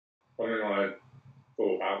something I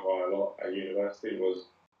thought about quite a lot at university was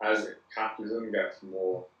as capitalism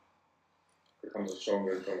becomes a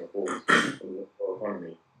stronger and stronger force in the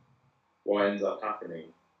economy, what ends up happening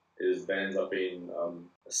is there ends up being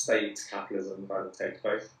a state capitalism kind of takes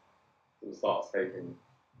place. It starts taking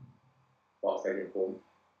form.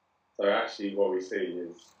 So actually what we see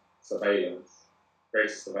is surveillance, greater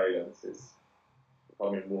surveillance is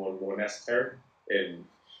becoming more and more necessary in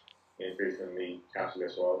increasingly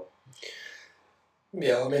capitalist world.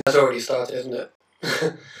 Yeah, I mean that's already started, isn't it?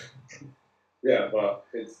 Yeah, but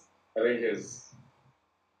I think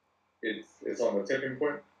it's on the tipping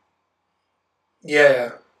point.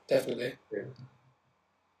 Yeah, definitely. Yeah.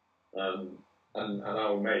 And that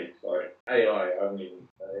will make like AI. I mean,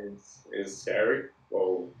 is scary. What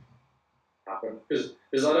will happen? Because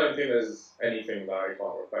I don't think there's anything that I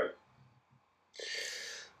can't replace.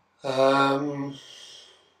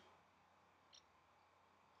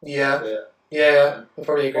 Yeah, I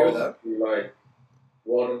probably agree with that. Like,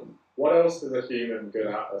 what else is a human good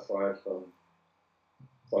at aside from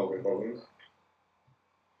solving problems?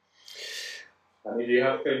 I mean, do you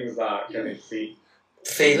have things that can exceed? I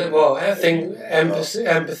think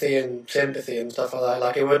empathy and sympathy and stuff like that.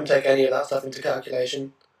 Like it wouldn't take any of that stuff into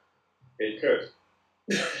calculation. It could.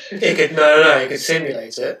 It could no. It could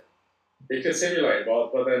simulate it. It could simulate,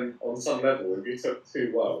 but then on some level, if you took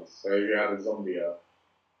two worlds, so if you had a zombie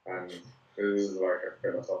and this is like a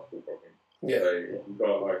philosophical problem. Yeah. So if you've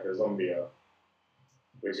got like a zombie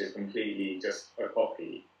which is completely just a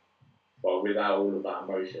copy, but without all of that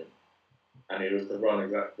emotion, and it was to run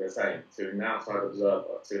exactly the same to an outside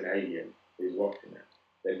observer, to an alien who's watching it,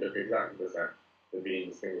 they look exactly the same. They're being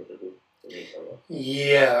indistinguishable from each other.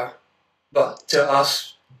 Yeah, but to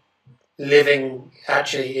us living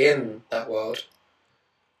actually in that world,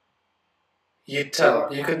 you can tell. I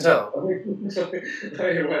mean,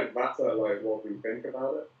 it won't matter like what we think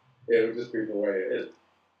about it. It will just be the way it is.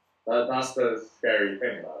 That's the scary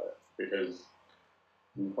thing about it, because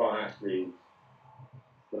you can't actually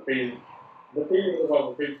the feelings of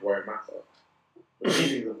other people won't matter. The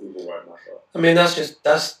feelings of people won't matter. I mean,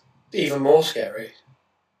 that's even more scary.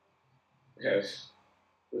 Yeah, it's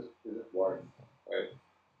just worrying. Like,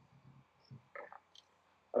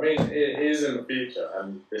 I mean, it is in the future,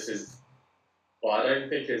 and but I don't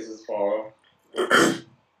think it's as far off as.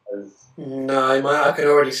 No, I can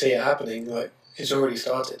already see it happening. Like it's already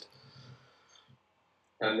started.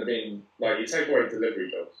 And I mean, like you take away delivery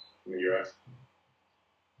jobs in the US,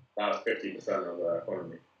 that's 50% of the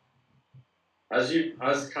economy. As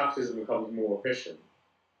capitalism becomes more efficient,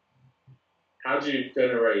 how do you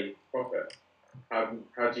generate profit? How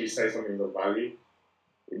do you say something's of value?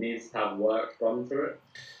 It needs to have work done to it.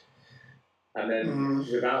 And then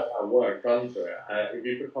without that work done to it, if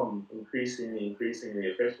you become increasingly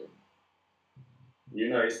efficient, you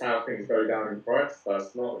notice how things go down in price.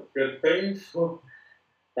 That's not a good thing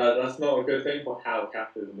that's not a good thing for how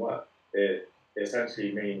capitalism works. It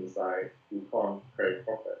essentially means that you can't create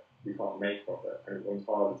profit, you can't make profit, and it becomes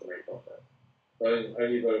harder to make profit. So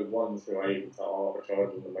only the ones who are able to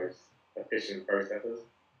arbitrage are the most efficient processors.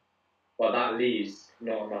 But that leaves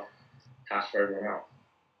not enough cash for everyone else.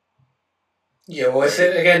 Yeah, well, we're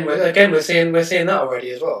seeing that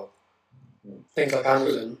already as well. Things like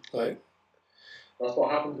Amazon, like that's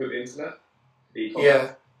what happens with the internet.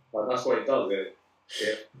 Yeah, like, that's what it does.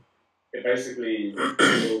 It basically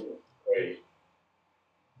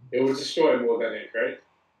it will destroy more than it creates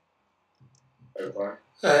over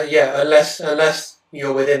time. Yeah, unless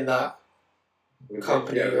you're within that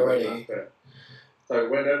company already. So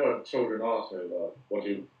whenever children ask me, like, what do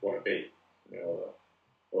you want to be,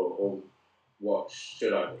 or what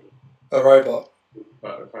should I be? A robot. I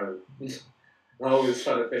always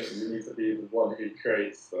kind of think you need to be the one who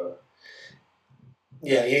creates the.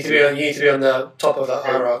 Yeah, you need to be on the top of that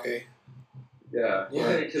hierarchy. Yeah,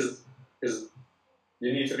 because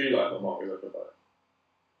you need to be like the Mark Zuckerberg.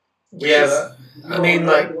 Yeah, I mean,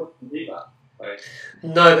 like.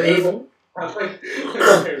 No, but even. But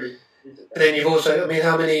then you've also, I mean,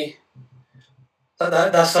 how many.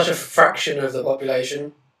 That's such a fraction of the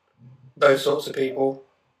population. Those sorts of people.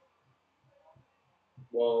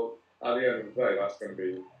 Well, at the end of the day, that's going to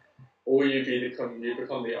be. Or you become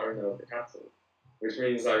the owner of the capital, which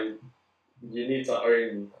means like you need to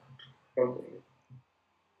own companies.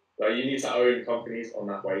 Like you need to own companies on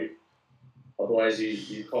that wave. Otherwise,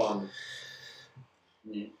 you can't.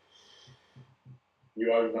 You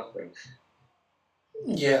own nothing.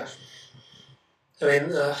 Yeah. I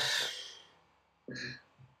mean,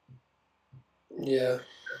 yeah.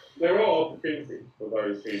 There are opportunities for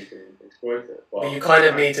those who can exploit it, but you kind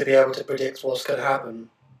of need to be able to predict what's going to happen.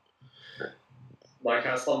 like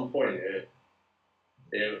at some point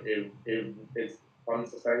it's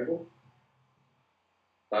unsustainable.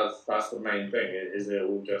 That's the main thing. Is it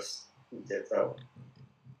all just eats itself?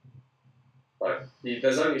 Like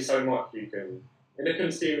there's only so much you can in a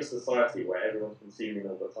consumer society where everyone's consuming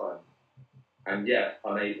all the time, and yet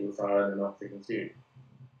unable to earn enough to consume.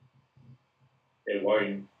 It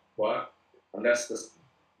won't work unless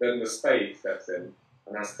then the state steps in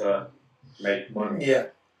and has to make money. Yeah.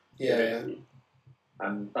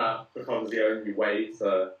 And that becomes the only way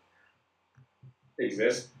to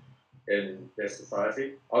exist in this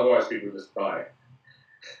society. Otherwise, people just die.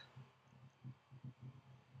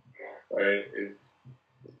 So it's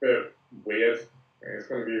a bit weird. It's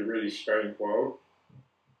going to be a really strange world,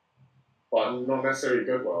 but not necessarily a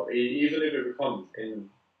good world. Even if it becomes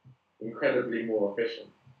incredibly more efficient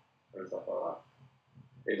and stuff like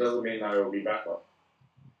that, it doesn't mean that it will be better.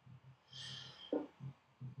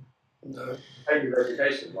 No. Same with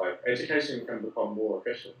education. Like education can become more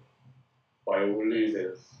efficient, but it will lose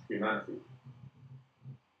its humanity.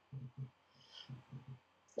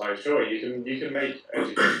 Like sure, you can make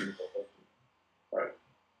education more efficient. Like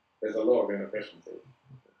there's a lot of inefficiency,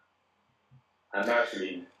 and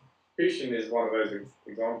actually, tuition is one of those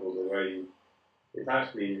examples of where it's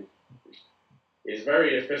actually it's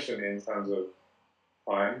very efficient in terms of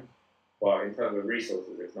time, but in terms of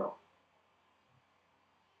resources, it's not.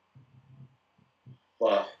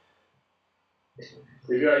 But if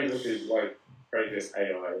you're able to like create this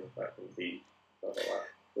AI that can teach stuff like that,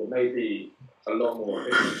 it may be a lot more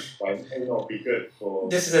efficient, but it may not be good for.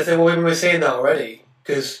 This is the thing. Well, we're seeing that already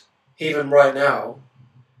because even right now,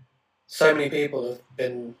 so many people have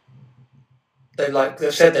been.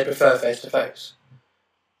 They've said they prefer face to face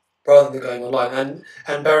rather than going online.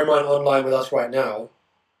 And bear in mind, online with us right now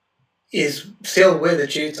is still with a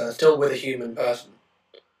tutor, still with a human person,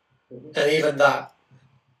 and even that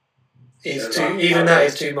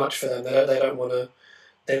is too much for them. They don't want to.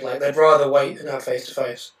 They'd rather wait and have face to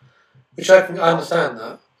face, which I understand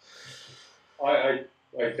that. I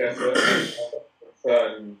guess that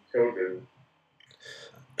certain children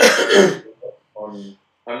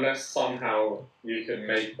unless somehow you can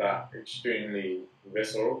make that extremely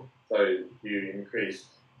visceral, so you increase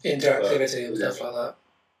interactivity and stuff like that.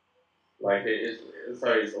 Like it is, so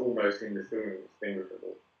it's almost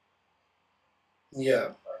indistinguishable.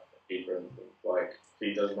 Yeah. Like, for instance, like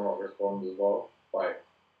she does not respond as well, like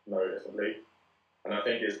noticeably, and I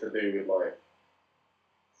think it's to do with like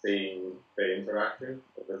seeing the interaction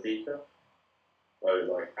of the teacher, so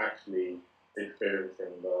like actually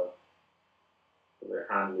experiencing the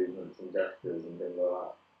hand movements and gestures and things like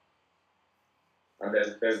that. And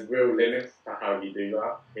there's real limits to how you do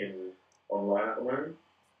that in online at the moment.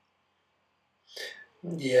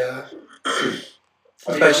 Yeah.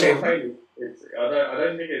 Especially, I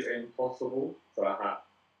don't think it's impossible to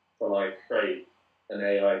like create an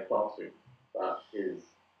AI classroom that is,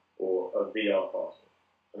 or a VR classroom.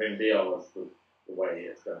 I mean, VR is the way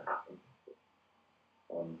it's going to happen.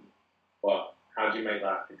 But how do you make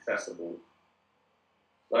that accessible?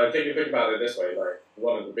 Like, think about it this way. Like,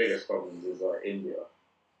 one of the biggest problems is like India,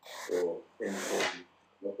 or in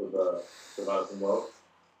lots of the developing world,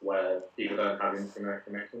 where people don't have internet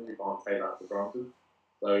connections. You can't take that for granted.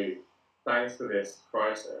 So, thanks to this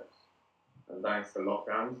crisis, and thanks to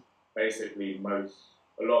lockdowns, basically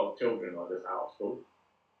a lot of children are just out of school,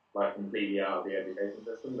 like completely out of the education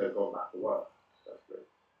system. They've gone back to work. That's good.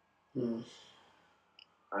 Mm.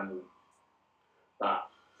 And that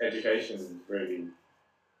education is really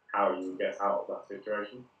how you get out of that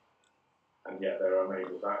situation, and yet they're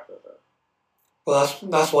unable to access it. Well,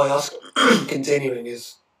 that's why us continuing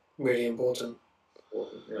is really important.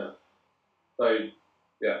 Yeah. So,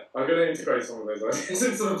 yeah, I'm going to integrate some of those ideas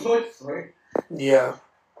into the voice, right? Yeah.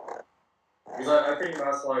 Because I think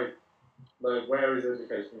that's like, where is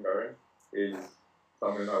education going is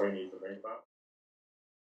something that we need to think about.